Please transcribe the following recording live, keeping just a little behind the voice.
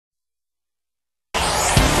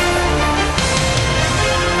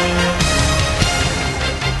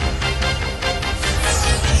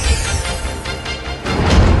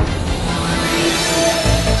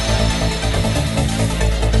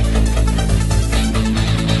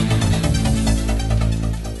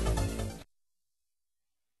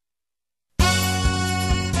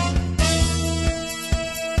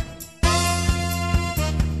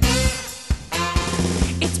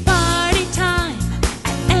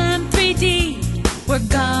we're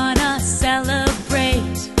gonna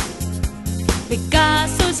celebrate.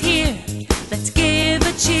 Picasso's here, let's give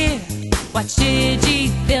a cheer. Watch Gigi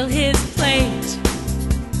fill his plate.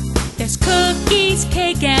 There's cookies,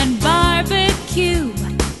 cake, and barbecue,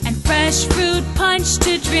 and fresh fruit punch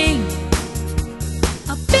to drink.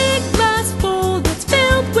 A big glass bowl that's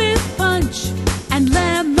filled with punch, and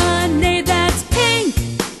lemonade that's pink.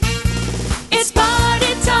 It's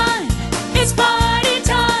party time, it's party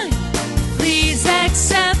time. Please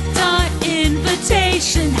accept our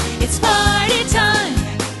invitation. It's party time,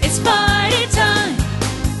 it's party time.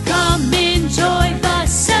 Come enjoy the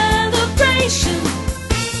celebration.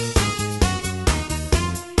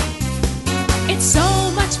 It's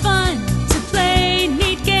so much fun to play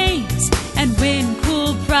neat games and win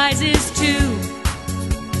cool prizes too.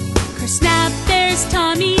 Snap, there's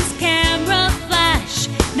Tommy's camera flash.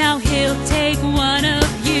 Now he'll take one of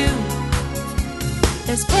you.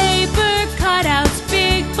 There's paper cutouts,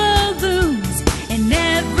 big balloons in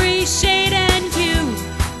every shade and hue.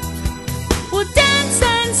 We'll dance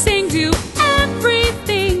and sing to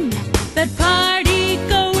everything that party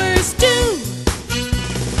goers do.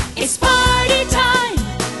 It's party time,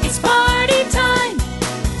 it's party time.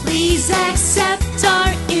 Please accept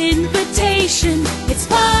our invitation. It's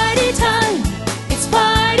party time,